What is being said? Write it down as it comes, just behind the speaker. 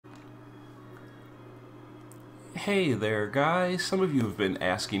Hey there guys, some of you have been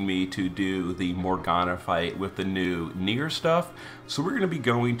asking me to do the Morgana fight with the new Nier stuff, so we're going to be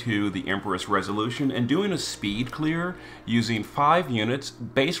going to the Empress Resolution and doing a speed clear using 5 units,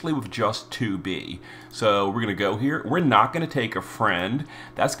 basically with just 2B. So we're going to go here, we're not going to take a friend,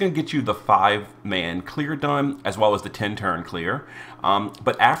 that's going to get you the 5-man clear done, as well as the 10-turn clear.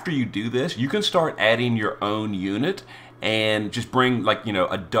 But after you do this, you can start adding your own unit, and just bring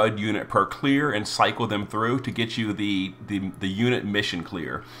a dud unit per clear and cycle them through to get you the unit mission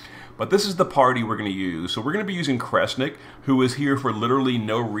clear. But this is the party we're going to use. So we're going to be using Kresnik, who is here for literally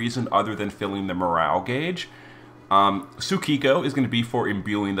no reason other than filling the morale gauge. Tsukiko is going to be for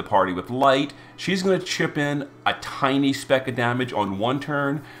imbuing the party with light. She's going to chip in a tiny speck of damage on one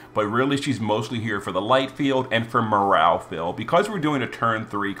turn, but really she's mostly here for the light field and for morale fill. Because we're doing a turn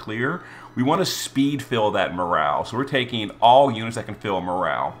 3 clear, we want to speed fill that morale. So we're taking all units that can fill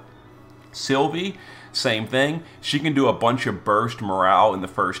morale. Sylvie, same thing. She can do a bunch of burst morale in the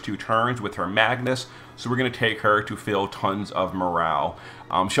first 2 turns with her Magnus, so we're going to take her to fill tons of morale.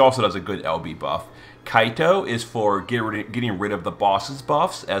 She also does a good LB buff. Kaito is for getting rid of the boss's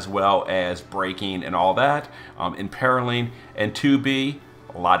buffs, as well as breaking and all that, imperiling, and 2B,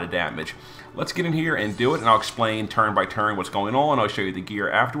 a lot of damage. Let's get in here and do it, and I'll explain turn by turn what's going on. I'll show you the gear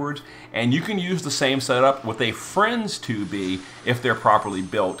afterwards, and you can use the same setup with a friend's 2B if they're properly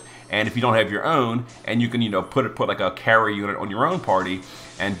built. And if you don't have your own, and you can put like a carry unit on your own party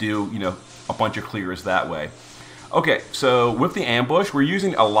and do a bunch of clears that way. Okay, so with the ambush, we're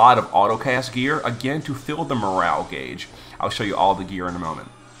using a lot of autocast gear, again, to fill the morale gauge. I'll show you all the gear in a moment.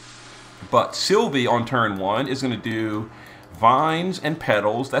 But Sylvie on turn 1 is going to do vines and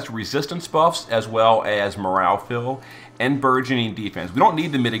petals. That's resistance buffs as well as morale fill and burgeoning defense. We don't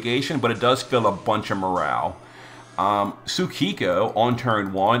need the mitigation, but it does fill a bunch of morale. Tsukiko on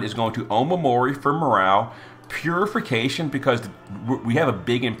turn 1 is going to Omamori for morale, purification because we have a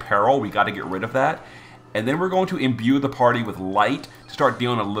big imperil, we got to get rid of that. And then we're going to imbue the party with light to start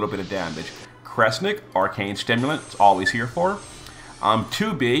dealing a little bit of damage. Kresnik, arcane stimulant, it's always here for.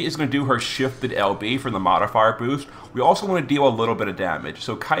 2B is going to do her shifted LB for the modifier boost. We also want to deal a little bit of damage.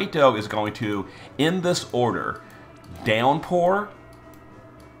 So Kaito is going to, in this order, downpour.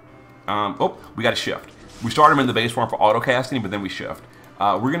 We got to shift. We start him in the base form for autocasting, but then we shift.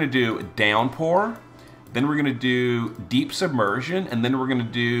 We're going to do downpour, then we're going to do deep submersion, and then we're going to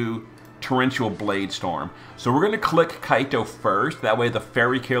do torrential blade storm. So we're going to click Kaito first, that way the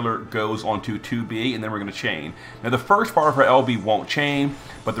fairy killer goes onto 2B, and then we're going to chain. Now the first part of her LB won't chain,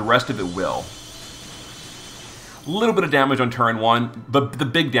 but the rest of it will. A little bit of damage on turn 1, but the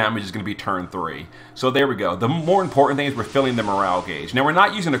big damage is going to be turn 3. So there we go. The more important thing is we're filling the morale gauge. Now we're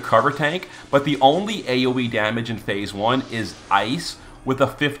not using a cover tank, but the only AoE damage in phase 1 is ice with a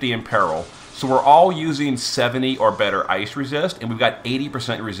 50 imperil. So we're all using 70 or better ice resist, and we've got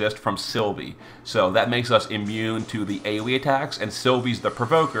 80% resist from Sylvie. So that makes us immune to the AoE attacks, and Sylvie's the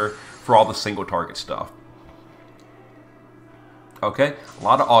provoker for all the single target stuff. Okay, a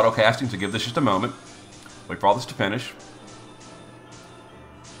lot of auto casting, so give this just a moment. Wait for all this to finish.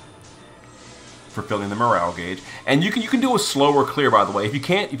 For filling the morale gauge. And you can do a slower clear, by the way. If you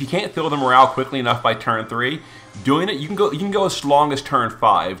can't fill the morale quickly enough by turn 3, doing it, you can go as long as turn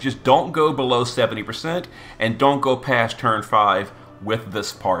 5. Just don't go below 70% and don't go past turn 5 with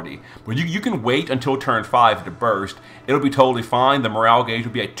this party. But you can wait until turn 5 to burst. It'll be totally fine. The morale gauge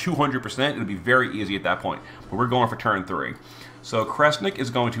will be at 200%. It'll be very easy at that point. But we're going for turn 3. So Kresnik is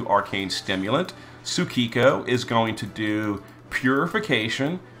going to arcane stimulant. Tsukiko is going to do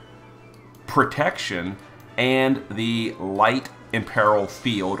purification, protection, and the light imperil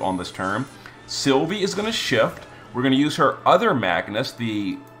field on this turn. Sylvie is going to shift. We're going to use her other Magnus,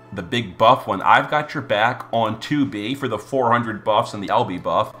 the big buff one. I've got your back on 2B for the 400 buffs and the LB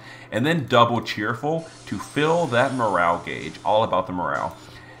buff, and then double cheerful to fill that morale gauge. All about the morale.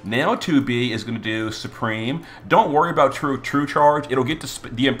 Now 2B is going to do Supreme. Don't worry about true charge. It'll get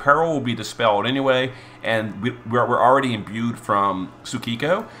the imperil will be dispelled anyway, and we're already imbued from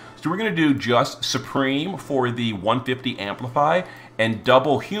Tsukiko. So we're going to do just Supreme for the 150 Amplify and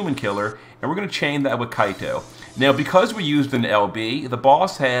double Human Killer, and we're going to chain that with Kaito. Now, because we used an LB, the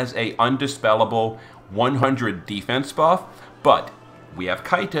boss has a undispellable 100 defense buff, but we have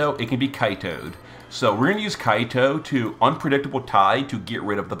Kaito, it can be Kaito'd. So we're going to use Kaito to Unpredictable Tide to get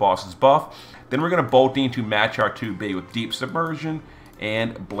rid of the boss's buff. Then we're going to Bolting to match our 2B with Deep Submersion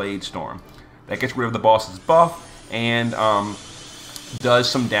and Blade Storm. That gets rid of the boss's buff and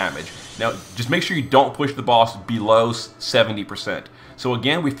does some damage. Now, just make sure you don't push the boss below 70%. So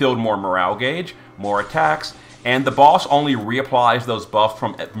again, we filled more morale gauge, more attacks, And the boss only reapplies those buffs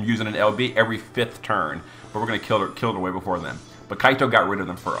from using an LB every 5th turn. But we're going to kill it away before then. But Kaito got rid of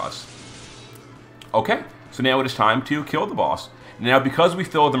them for us. Okay, so now it is time to kill the boss. Now, because we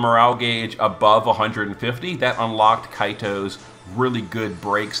filled the morale gauge above 150, that unlocked Kaito's really good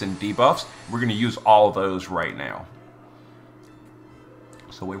breaks and debuffs. We're going to use all of those right now.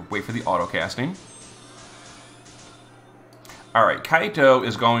 So wait for the auto casting. Alright, Kaito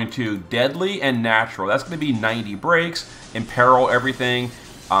is going to Deadly and Natural. That's going to be 90 breaks, Imperil everything,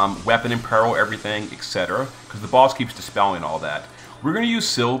 Weapon Imperil everything, etc. Because the boss keeps dispelling all that. We're going to use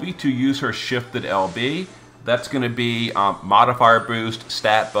Sylvie to use her Shifted LB. That's going to be Modifier Boost,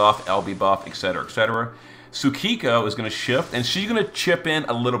 Stat Buff, LB Buff, etc., etc. Tsukiko is going to shift, and she's going to chip in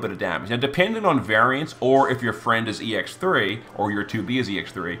a little bit of damage. Now, depending on variants, or if your friend is EX3, or your 2B is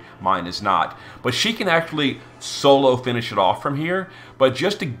EX3, mine is not. But she can actually solo finish it off from here. But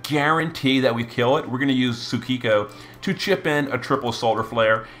just to guarantee that we kill it, we're going to use Tsukiko to chip in a triple Solar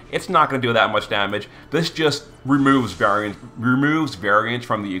Flare. It's not going to do that much damage. This just removes variance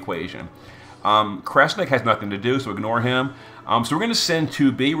from the equation. Kresnik has nothing to do, so ignore him. So we're going to send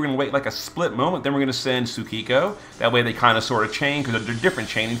 2B. We're going to wait like a split moment. Then we're going to send Tsukiko. That way they kind of sort of chain, because they're different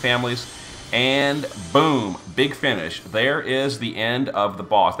chaining families. And boom, big finish. There is the end of the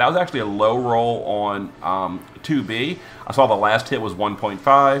boss. That was actually a low roll on 2B. I saw the last hit was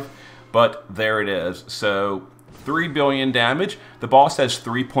 1.5, but there it is. So 3 billion damage. The boss has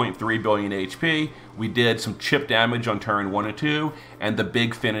 3.3 billion HP. We did some chip damage on turn 1 and 2, and the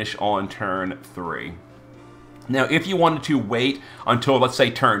big finish on turn 3. Now, if you wanted to wait until, let's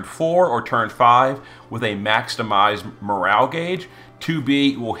say, turn 4 or turn 5 with a maximized morale gauge,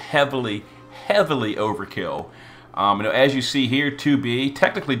 2B will heavily overkill. As you see here, 2B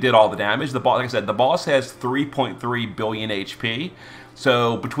technically did all the damage. The boss, like I said, the boss has 3.3 billion HP.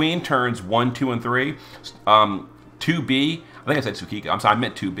 So between turns 1, 2, and 3, 2B, I think I said Tsukiko, I'm sorry, I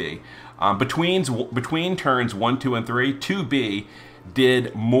meant 2B. Between turns 1, 2, and 3, 2B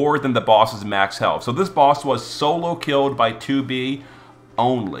did more than the boss's max health. So this boss was solo killed by 2B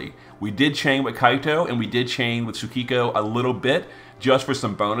only. We did chain with Kaito, and we did chain with Tsukiko a little bit, just for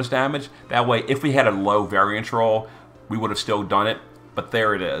some bonus damage. That way, if we had a low variance roll, we would have still done it, but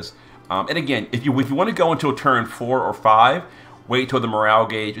there it is. And again, if you want to go until turn 4 or 5, wait till the morale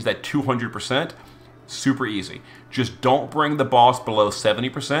gauge is at 200%. Super easy. Just don't bring the boss below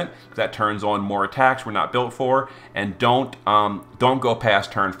 70%, because that turns on more attacks we're not built for, and don't go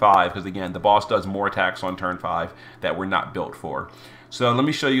past turn 5, because again, the boss does more attacks on turn 5 that we're not built for. So let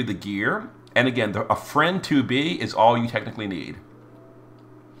me show you the gear. And again, a friend 2B is all you technically need,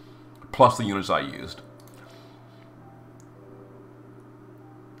 plus the units I used.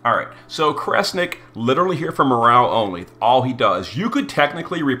 Alright, so Kresnik, literally here for morale only, all he does. You could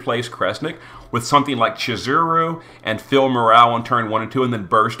technically replace Kresnik with something like Chizuru and fill morale on turn 1 and 2, and then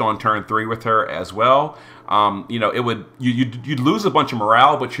burst on turn 3 with her as well. You'd lose a bunch of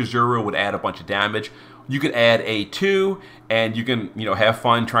morale, but Chizuru would add a bunch of damage. You could add A2, and you can, have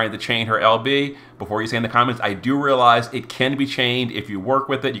fun trying to chain her LB. Before you say in the comments, I do realize it can be chained if you work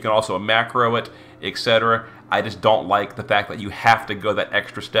with it. You can also macro it, etc. I just don't like the fact that you have to go that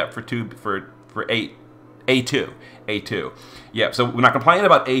extra step for A2. Yeah, so we're not complaining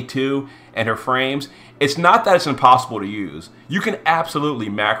about A2 and her frames. It's not that it's impossible to use. You can absolutely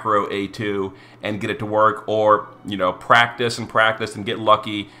macro A2 and get it to work, or practice and get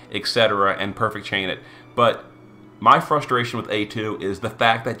lucky, etc., and perfect chain it. But my frustration with A2 is the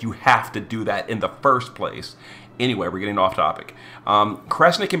fact that you have to do that in the first place. Anyway, we're getting off topic.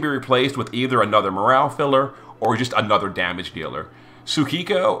 Kresnik can be replaced with either another morale filler or just another damage dealer.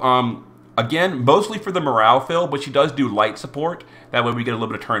 Tsukiko, again, mostly for the morale fill, but she does do light support. That way we get a little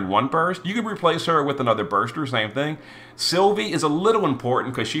bit of turn 1 burst. You can replace her with another burster, same thing. Sylvie is a little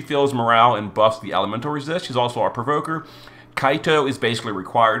important because she fills morale and buffs the elemental resist. She's also our provoker. Kaito is basically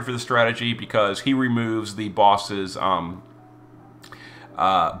required for the strategy because he removes the boss's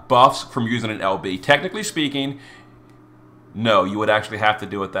buffs from using an LB. Technically speaking, no, you would actually have to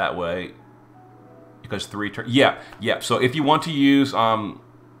do it that way because 3 turns. Yeah. So if you want to use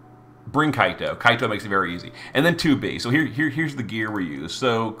bring Kaito. Kaito makes it very easy. And then 2B. So here's the gear we use.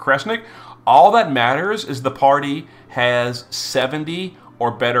 So Kresnik, all that matters is the party has 70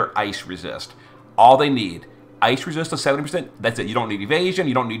 or better ice resist. All they need. Ice resist of 70%, that's it. You don't need evasion,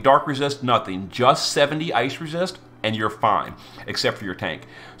 you don't need dark resist, nothing. Just 70 ice resist, and you're fine, except for your tank.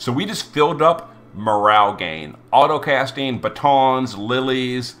 So we just filled up morale gain. Auto casting, batons,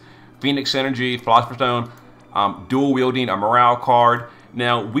 lilies, Phoenix Energy, Philosopher's Stone, dual wielding a morale card.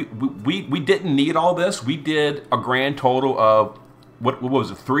 Now, we didn't need all this. We did a grand total of, what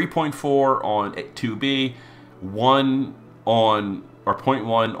was it, 3.4 on 2B, 1 on, or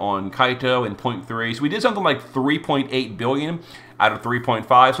 0.1 on Kaito and 0.3. So we did something like 3.8 billion out of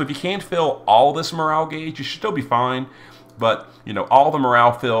 3.5. So if you can't fill all this morale gauge, you should still be fine. But, you know, all the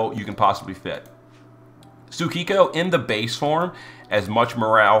morale fill you can possibly fit. Tsukiko in the base form, as much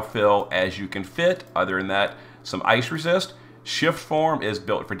morale fill as you can fit. Other than that, some ice resist. Shift form is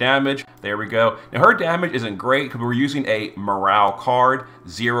built for damage. There we go. Now her damage isn't great because we're using a morale card,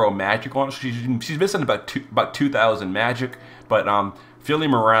 0 magic on it. She's missing about 2,000 magic, but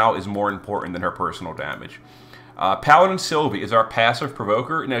filling morale is more important than her personal damage. Paladin Sylvie is our passive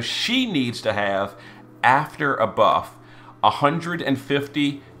provoker. Now she needs to have, after a buff,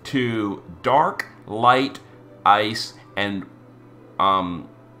 150 to dark, light, ice, and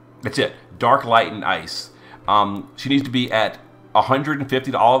that's it. Dark, light, and ice. She needs to be at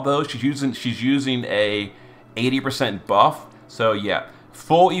 150 to all of those. She's using a 80% buff. So yeah,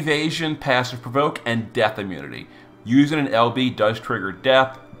 full evasion, passive provoke, and death immunity. Using an LB does trigger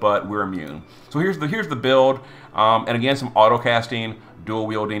death, but we're immune. So here's the build. And again, some auto casting, dual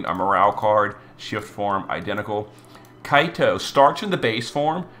wielding, a morale card, shift form, identical. Kaito starts in the base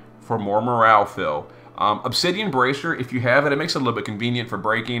form for more morale fill. Obsidian Bracer, if you have it, it makes it a little bit convenient for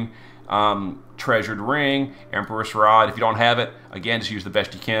breaking. Treasured Ring, Empress Rod. If you don't have it, again, just use the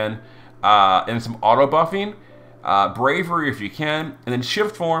best you can. And some auto buffing. Bravery if you can. And then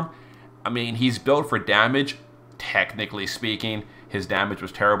Shift Form, I mean, he's built for damage. Technically speaking, his damage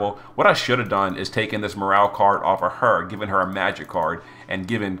was terrible. What I should have done is taken this morale card off of her, given her a magic card, and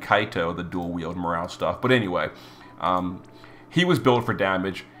given Kaito the dual wield morale stuff. But anyway, he was built for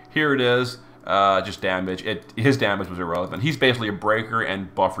damage. Here it is. Just damage. His damage was irrelevant. He's basically a breaker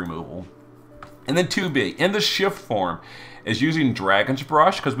and buff removal. And then 2B, in the shift form, is using Dragon's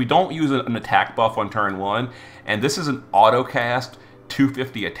Brush, because we don't use an attack buff on turn 1, and this is an auto cast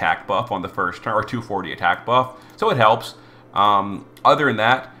 250 attack buff on the first turn, or 240 attack buff, so it helps. Other than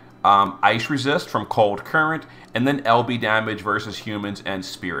that, Ice Resist from Cold Current, and then LB damage versus humans and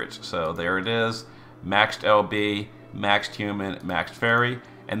spirits. So there it is, maxed LB, maxed human, maxed fairy.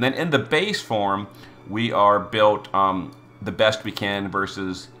 And then in the base form, we are built the best we can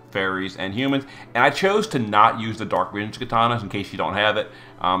versus fairies and humans. And I chose to not use the Dark Vision's Katanas in case you don't have it.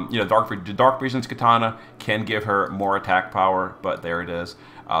 You know, Dark Vision's Katana can give her more attack power, but there it is.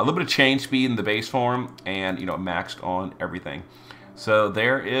 A little bit of chain speed in the base form, and you know, maxed on everything. So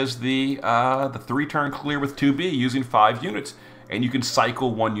there is the 3-turn clear with 2B using 5 units, and you can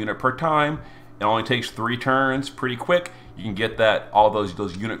cycle 1 unit per time. It only takes 3 turns, pretty quick. You can get all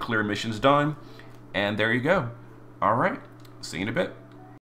those unit clear missions done, and there you go. All right, see you in a bit.